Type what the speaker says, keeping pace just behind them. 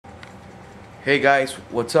Hey guys,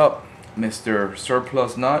 what's up? Mr.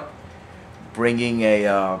 Surplus Nut bringing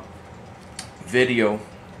a video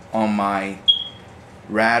on my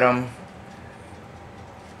Radom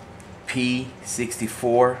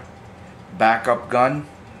P-64 backup gun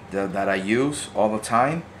that I use all the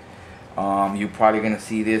time. You're probably gonna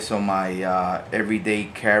see this on my everyday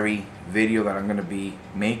carry video that I'm gonna be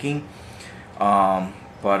making.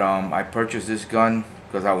 I purchased this gun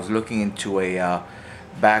because I was looking into a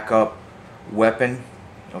backup weapon.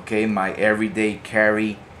 Okay, my everyday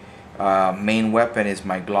carry main weapon is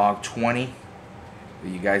my Glock 20.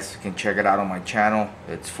 You guys can check it out on my channel.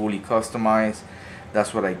 It's fully customized.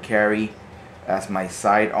 That's what I carry as my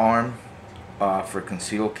sidearm for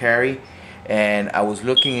concealed carry. And I was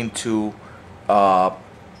looking into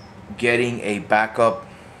getting a backup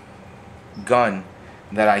gun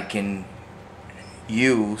that I can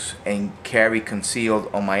use and carry concealed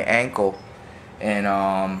on my ankle. And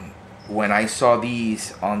when I saw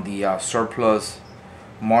these on the surplus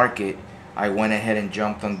market, I went ahead and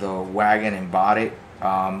jumped on the wagon and bought it.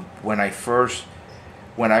 When I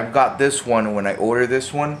got this one, when I ordered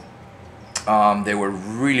this one, there were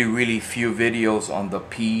really few videos on the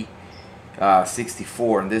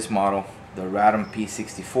P-64 in this model, the Radom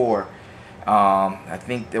P-64. I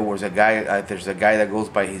think there's a guy that goes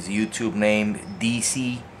by his YouTube name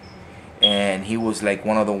DC, and he was like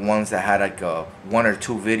one of the ones that had like one or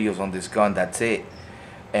two videos on this gun. That's it.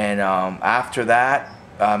 And after that,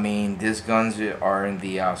 I mean, these guns are in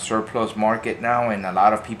the surplus market now, and a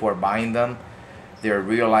lot of people are buying them. They're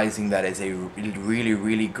realizing that it's a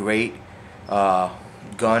really great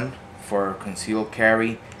gun for concealed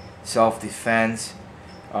carry, self-defense.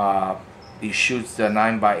 It shoots the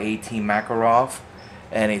 9x18 Makarov,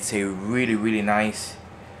 and it's a really nice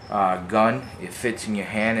gun. It fits in your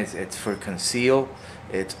hand. It's for conceal.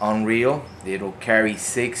 It's unreal. It'll carry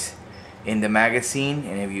 6 in the magazine,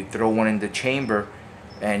 and if you throw one in the chamber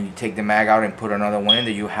and you take the mag out and put another one in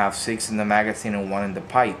there, you have 6 in the magazine and 1 in the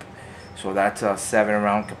pipe. So that's a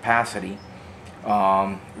 7-round capacity.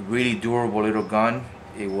 Really durable little gun.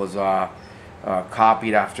 It was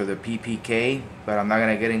copied after the PPK, but I'm not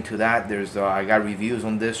gonna get into that. There's I got reviews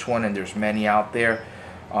on this one, and there's many out there.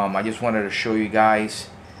 I just wanted to show you guys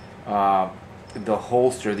the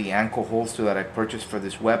holster, the ankle holster that I purchased for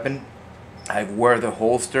this weapon. I wear the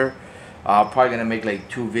holster. I'm probably gonna make like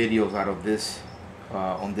 2 videos out of this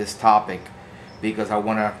on this topic, because I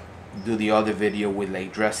want to do the other video with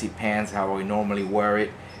like dressy pants, how I normally wear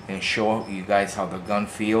it, and show you guys how the gun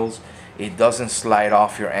feels. It doesn't slide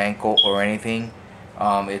off your ankle or anything.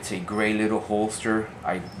 It's a great little holster.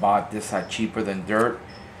 I bought this at Cheaper Than Dirt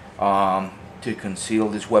to conceal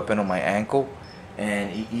this weapon on my ankle,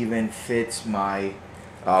 and it even fits my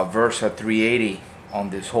Bersa 380 on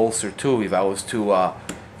this holster too. If I was to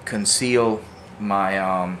conceal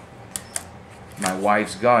my my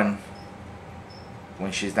wife's gun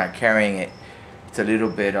when she's not carrying it, it's a little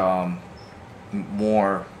bit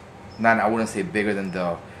more, not, I wouldn't say bigger than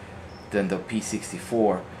the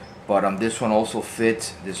P-64, but this one also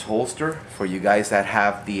fits this holster for you guys that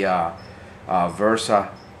have the Bersa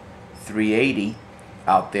 380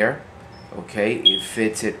 out there. Okay, it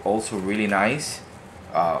fits it also really nice.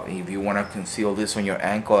 If you want to conceal this on your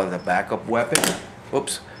ankle as a backup weapon,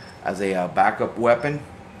 as a backup weapon.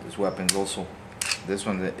 This weapon's also, this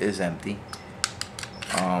one is empty.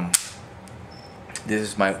 This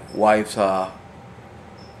is my wife's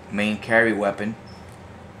main carry weapon,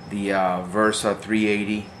 the Bersa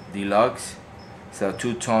 380 Deluxe. It's a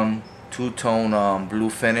two-tone blue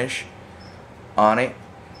finish on it,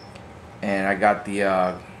 and I got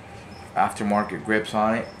the aftermarket grips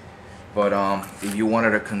on it. But if you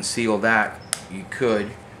wanted to conceal that, you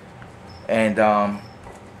could. And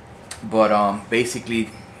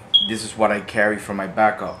basically, this is what I carry for my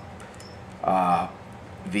backup.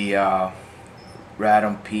 The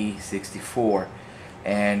Radom P-64,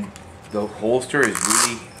 and the holster is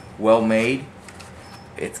really well made.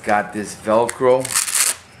 It's got this Velcro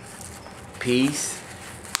piece,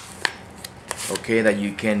 okay, that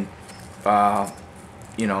you can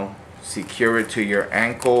you know, secure it to your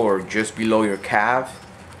ankle or just below your calf.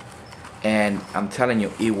 And I'm telling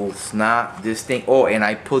you, it will snap this thing. Oh, and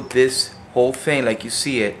I put this whole thing like you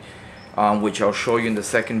see it, which I'll show you in the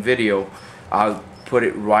second video. I'll put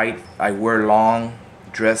it right, I wear long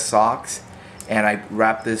dress socks, and I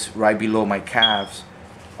wrap this right below my calves,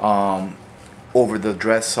 over the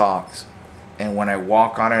dress socks, and when I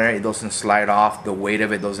walk on it, it doesn't slide off. The weight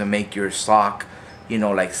of it doesn't make your sock, you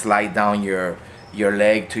know, like slide down your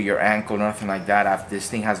leg to your ankle, nothing like that. This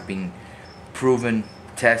thing has been proven,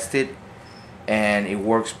 tested, and it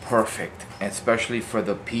works perfect. especially for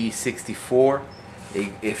the P-64.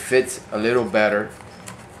 It fits a little better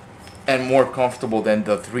and more comfortable than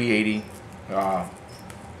the 380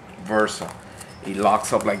 Bersa. It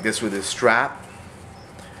locks up like this with a strap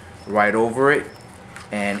right over it,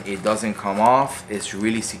 and it doesn't come off. It's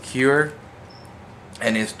really secure,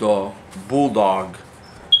 and it's the Bulldog.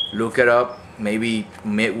 Look it up. Maybe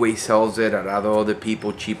Midway sells it, or other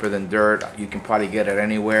people cheaper than dirt. You can probably get it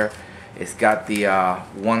anywhere. It's got the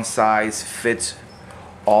one size fits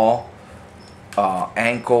all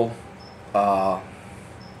ankle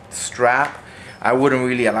strap. I wouldn't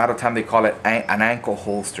really, a lot of time they call it an ankle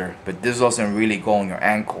holster, but this doesn't really go on your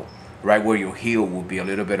ankle, right where your heel will be, a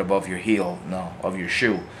little bit above your heel, no, of your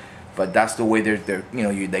shoe. But that's the way they're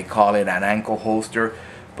they call it an ankle holster.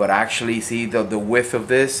 But actually, see the width of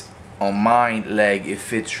this on my leg, it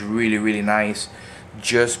fits really nice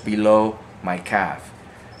just below my calf.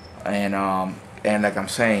 And like I'm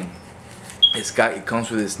saying, it comes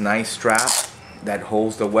with this nice strap that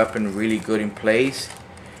holds the weapon really good in place,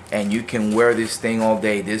 and you can wear this thing all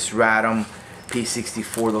day. This Radom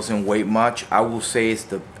P-64 doesn't weigh much. I will say it's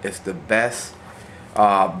the best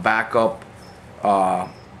backup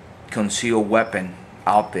concealed weapon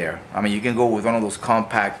out there. I mean, you can go with one of those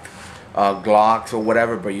compact Glocks or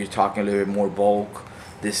whatever, but you're talking a little bit more bulk.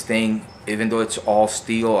 This thing, even though it's all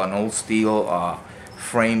steel, an old steel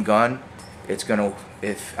frame gun, it's gonna,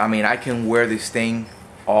 I mean, I can wear this thing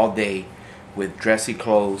all day with dressy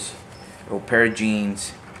clothes, a pair of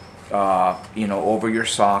jeans, over your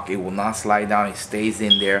sock. It will not slide down. It stays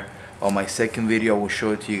in there. On my second video, I will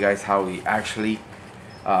show it to you guys how it actually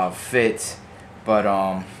fits. But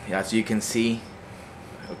as you can see,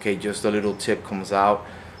 okay, just a little tip comes out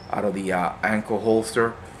of the ankle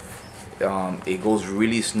holster. It goes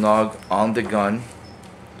really snug on the gun.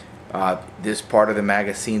 This part of the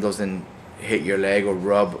magazine doesn't hit your leg or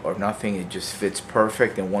rub or nothing. It just fits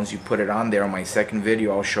perfect. And once you put it on there, on my second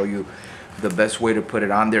video, I'll show you the best way to put it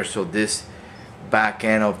on there, so this back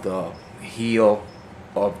end of the heel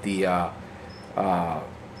of the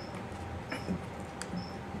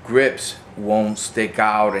grips won't stick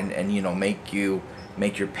out and make your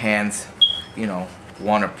pants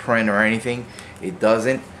want to print or anything. It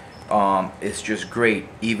doesn't. It's just great.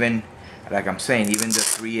 Even like I'm saying, even the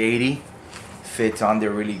 380 fits on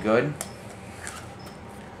there really good.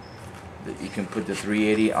 You can put the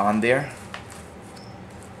 380 on there.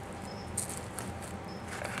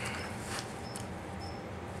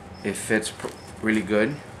 It fits really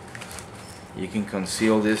good. You can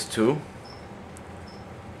conceal this too.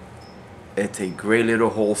 It's a great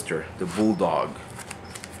little holster, the Bulldog.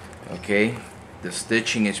 Okay, the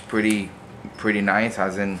stitching is pretty nice.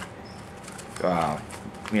 Hasn't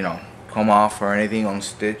come off or anything,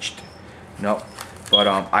 unstitched. No, but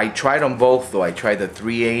I tried them both though. I tried the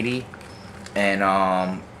 380 and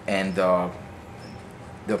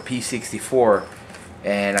the P-64,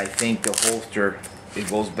 and I think the holster, it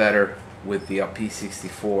goes better with the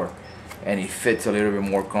P-64, and it fits a little bit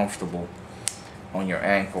more comfortable on your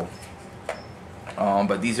ankle.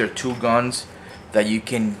 But these are two guns that you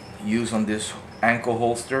can use on this ankle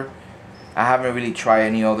holster. I haven't really tried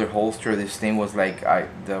any other holster. This thing was like,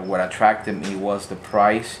 what attracted me was the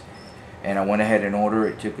price, and I went ahead and ordered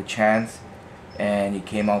it, took a chance, and it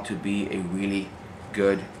came out to be a really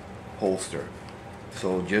good holster.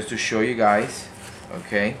 So just to show you guys,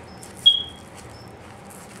 okay,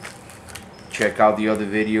 check out the other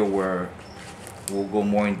video where we'll go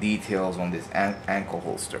more in details on this ankle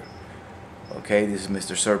holster. Okay, this is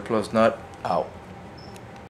Mr. Surplus Nut out.